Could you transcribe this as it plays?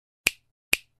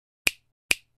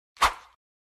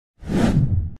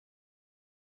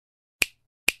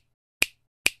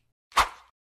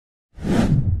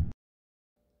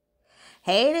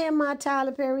Hey there, my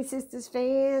Tyler Perry Sisters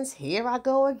fans. Here I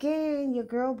go again, your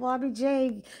girl Barbie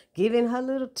J, giving her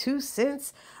little 2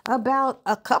 cents about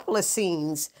a couple of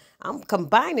scenes. I'm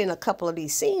combining a couple of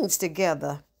these scenes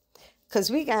together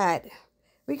because we got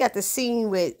the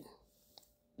scene with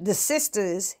the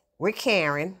sisters with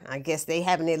Karen. I guess they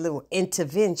having their little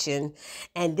intervention,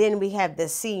 and then we have the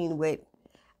scene with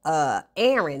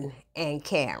Aaron and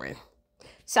Karen.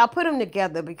 So I put them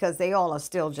together because they all are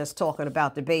still just talking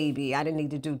about the baby. I didn't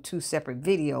need to do two separate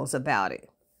videos about it.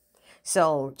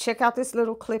 So check out this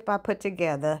little clip I put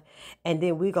together, and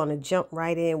then we're going to jump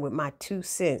right in with my 2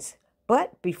 cents.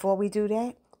 But before we do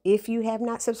that, if you have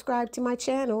not subscribed to my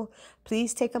channel,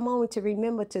 please take a moment to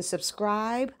remember to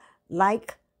subscribe,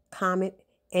 like, comment,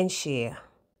 and share.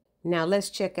 Now let's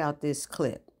check out this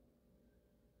clip.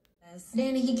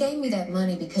 Danny, he gave me that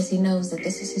money because he knows that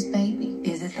this is his baby.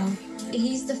 Is it though?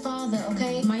 He's the father,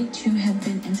 okay? Might you have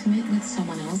been intimate with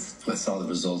someone else? I saw the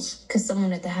results. Because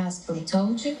someone at the hospital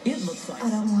told you? It looks like I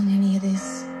don't want any of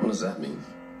this. What does that mean?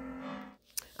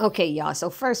 Okay, y'all. So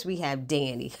first we have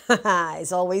Danny.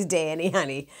 It's always Danny,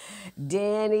 honey.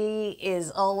 Danny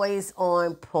is always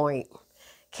on point.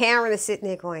 Karen is sitting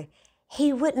there going,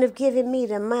 he wouldn't have given me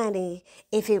the money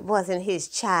if it wasn't his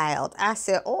child. I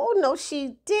said, oh, no,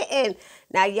 she didn't.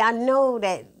 Now, y'all know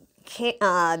that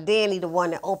Danny, the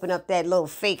one that opened up that little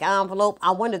fake envelope,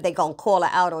 I wonder if they're going to call her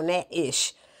out on that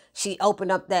ish. She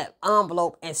opened up that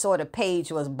envelope and saw the page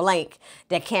was blank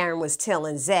that Karen was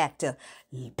telling Zach to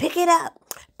pick it up,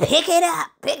 pick it up,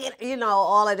 pick it, you know,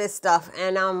 all of this stuff.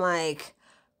 And I'm like,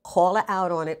 call her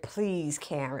out on it, please,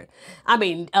 Karen.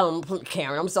 Karen,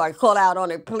 I'm sorry. Call her out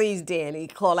on it, please, Danny.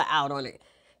 Call her out on it.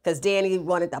 Because Danny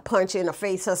wanted to punch in the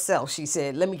face herself. She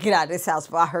said, let me get out of this house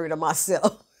before I hurt her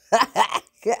myself.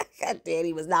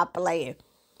 Danny was not playing.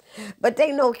 But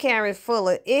they know Karen's full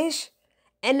of ish.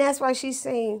 And that's why she's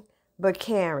saying, but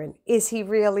Karen, is he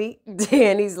really?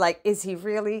 Danny's like, is he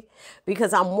really?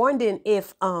 Because I'm wondering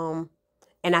if, and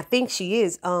I think she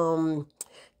is, Andy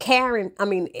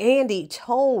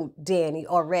told Danny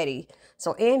already.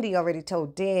 So Andy already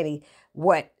told Danny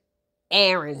what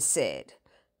Aaron said.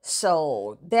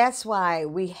 So that's why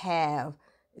we have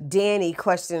Danny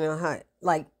questioning her,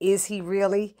 like, is he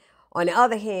really? On the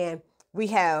other hand, we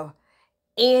have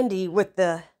Andy with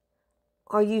the,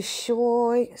 are you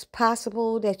sure it's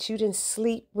possible that you didn't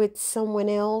sleep with someone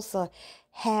else or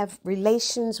have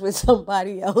relations with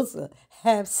somebody else or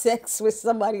have sex with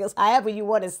somebody else, however you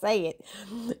want to say it.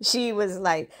 She was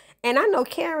like, and I know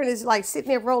Karen is like sitting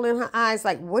there rolling her eyes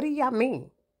like, what do y'all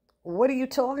mean? What are you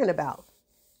talking about?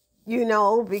 You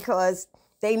know, because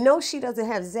they know she doesn't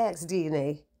have Zach's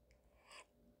DNA,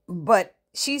 but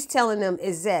she's telling them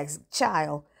it's Zach's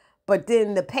child. But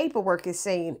then the paperwork is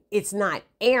saying it's not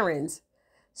Aaron's.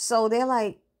 So they're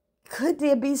like, could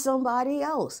there be somebody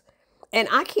else? And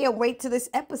I can't wait till this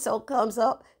episode comes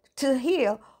up to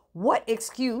hear what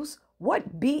excuse,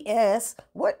 what BS,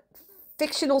 what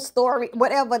fictional story,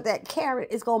 whatever that Karen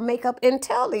is going to make up and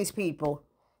tell these people.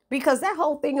 Because that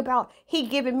whole thing about he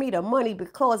giving me the money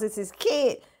because it's his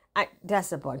kid,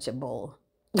 that's a bunch of bull.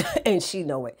 And she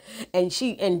know it.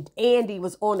 And Andy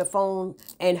was on the phone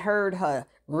and heard her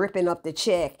ripping up the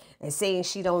check and saying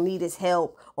she don't need his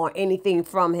help or anything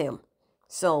from him.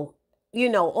 So, you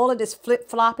know, all of this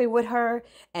flip-flopping with her,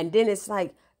 and then it's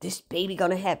like, this baby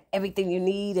gonna have everything you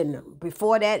need, and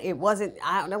before that, it wasn't,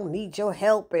 I don't need your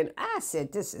help, and I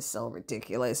said, this is so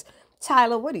ridiculous.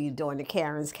 Tyler, what are you doing to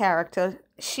Karen's character?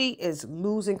 She is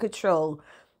losing control.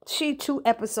 She 2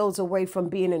 episodes away from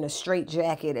being in a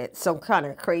straitjacket at some kind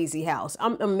of crazy house.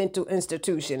 I'm a mental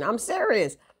institution. I'm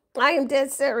serious. I am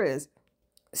dead serious.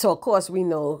 So, of course, we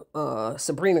know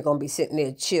Sabrina going to be sitting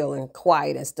there chill and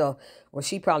quiet and stuff. Well,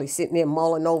 she probably sitting there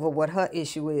mulling over what her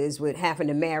issue is with having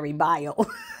to marry Bio.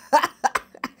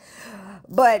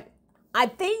 But I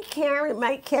think Karen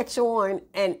might catch on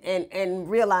and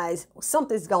realize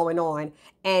something's going on.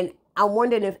 And I'm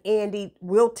wondering if Andy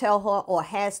will tell her or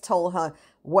has told her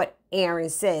what Aaron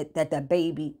said, that the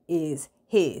baby is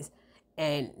his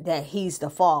and that he's the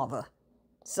father.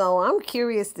 So I'm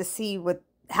curious to see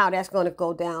how that's going to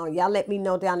go down. Y'all let me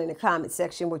know down in the comment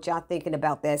section what y'all thinking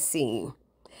about that scene.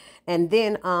 And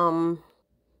then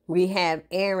we have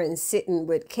Aaron sitting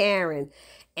with Karen,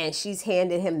 and she's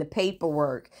handing him the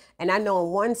paperwork. And I know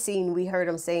in one scene we heard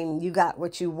him saying, you got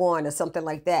what you want or something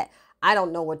like that. I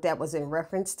don't know what that was in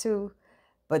reference to.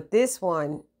 But this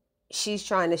one, she's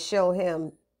trying to show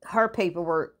him her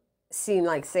paperwork seemed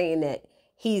like saying that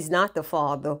he's not the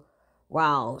father,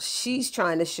 while she's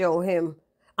trying to show him,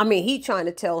 he trying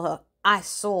to tell her, I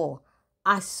saw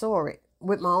it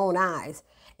with my own eyes.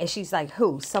 And she's like,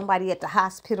 who? Somebody at the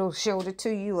hospital showed it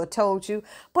to you or told you?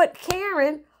 But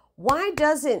Karen, why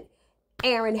doesn't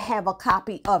Aaron have a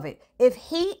copy of it? If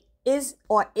he is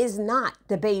or is not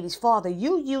the baby's father,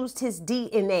 you used his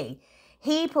DNA.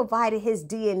 He provided his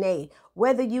DNA.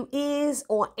 Whether you is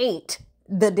or ain't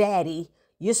the daddy,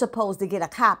 you're supposed to get a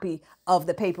copy of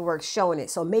the paperwork showing it.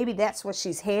 So maybe that's what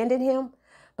she's handing him.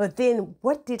 But then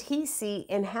what did he see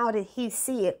and how did he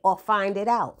see it or find it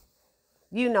out?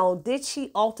 You know, did she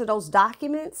alter those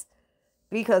documents?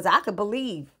 Because I could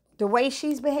believe the way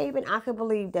she's behaving, I could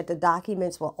believe that the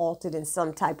documents were altered in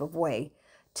some type of way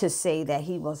to say that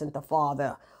he wasn't the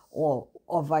father or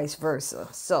vice versa.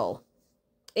 So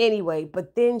anyway,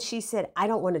 but then she said, I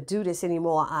don't want to do this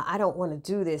anymore. I don't want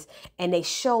to do this. And they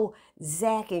show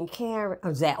Zach and Karen,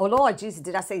 oh Lord Jesus,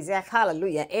 did I say Zach?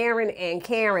 Hallelujah. Aaron and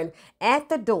Karen at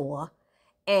the door.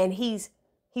 And he's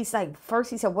like,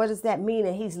 first he said, what does that mean?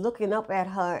 And he's looking up at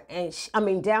her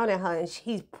and down at her, and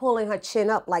he's pulling her chin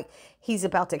up like he's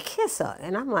about to kiss her.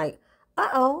 And I'm like,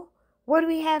 uh-oh, what do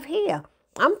we have here?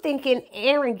 I'm thinking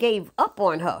Aaron gave up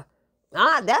on her.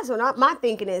 That's what my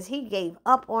thinking is. He gave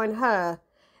up on her,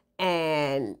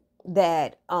 and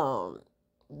that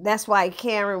that's why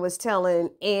Karen was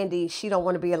telling Andy she don't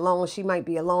want to be alone. She might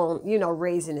be alone, you know,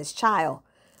 raising his child.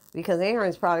 Because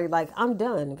Aaron's probably like, I'm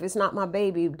done. If it's not my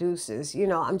baby, deuces. You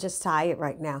know, I'm just tired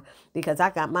right now because I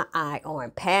got my eye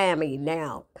on Pammy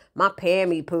now. My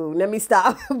Pammy poo. Let me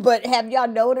stop. But have y'all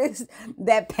noticed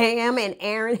that Pam and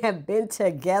Aaron have been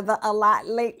together a lot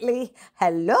lately?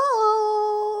 Hello.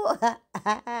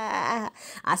 I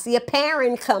see a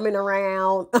parent coming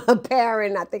around. A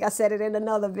parent. I think I said it in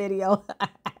another video.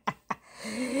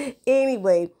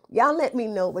 Anyway, y'all let me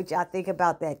know what y'all think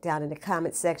about that down in the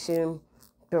comment section.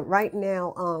 But right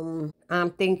now,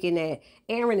 I'm thinking that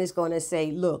Aaron is going to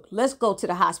say, look, let's go to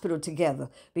the hospital together,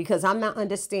 because I'm not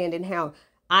understanding how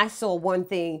I saw one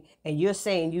thing and you're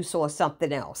saying you saw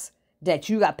something else, that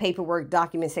you got paperwork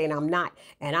documents saying I'm not,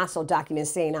 and I saw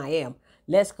documents saying I am.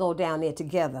 Let's go down there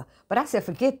together. But I said,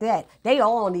 forget that. They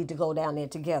all need to go down there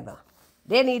together.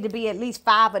 There need to be at least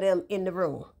 5 of them in the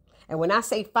room. And when I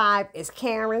say 5, it's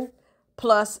Karen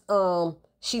plus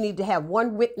she need to have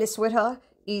one witness with her,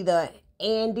 either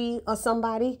Andy or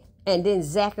somebody, and then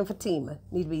Zach and Fatima.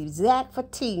 Need to be Zach,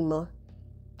 Fatima,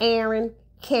 Aaron,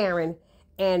 Karen,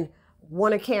 and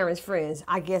one of Karen's friends.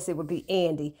 I guess it would be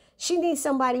Andy. She needs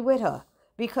somebody with her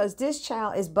because this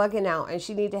child is bugging out, and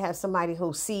she need to have somebody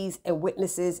who sees and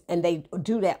witnesses, and they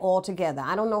do that all together.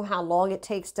 I don't know how long it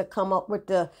takes to come up with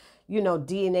the, you know,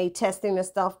 DNA testing and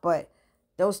stuff, but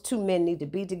those 2 men need to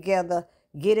be together,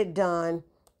 get it done,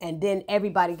 and then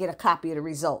everybody get a copy of the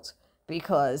results.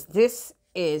 Because this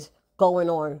is going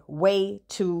on way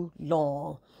too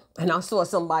long. And I saw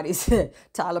somebody said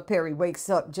Tyler Perry wakes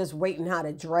up just waiting how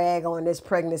to drag on this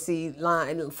pregnancy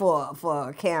line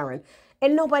for Karen.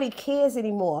 And nobody cares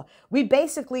anymore. We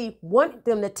basically want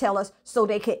them to tell us so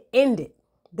they can end it.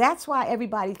 That's why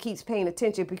everybody keeps paying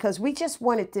attention, because we just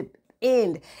want it to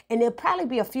end. And there'll probably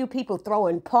be a few people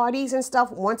throwing parties and stuff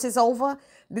once it's over,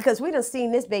 because we done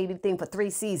seen this baby thing for 3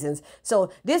 seasons.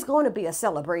 So there's going to be a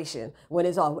celebration when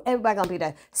it's over. Everybody going to be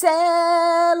there.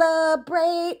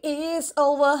 Celebrate, it's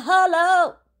over.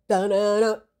 Hello.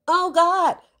 Da-da-da. Oh,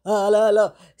 God.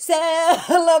 Hello.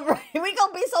 Celebrate. We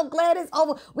going to be so glad it's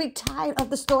over. We tired of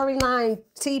the storyline,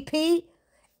 TP.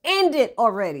 End it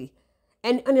already.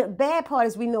 And the bad part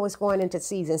is we know it's going into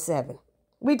season 7.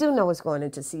 We do know it's going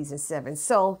into season 7.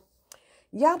 So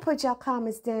y'all put your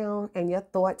comments down and your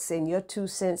thoughts and your 2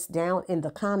 cents down in the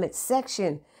comment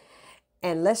section.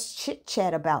 And let's chit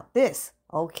chat about this,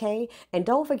 okay? And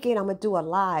don't forget, I'm going to do a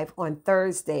live on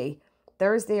Thursday.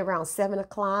 Thursday around 7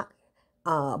 o'clock.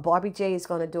 Barbie J is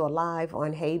going to do a live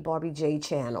on Hey Barbie J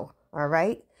channel. All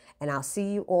right? And I'll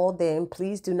see you all then.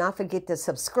 Please do not forget to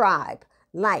subscribe,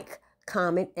 like,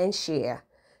 comment, and share.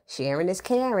 Sharing is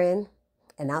caring.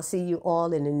 And I'll see you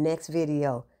all in the next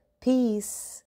video. Peace.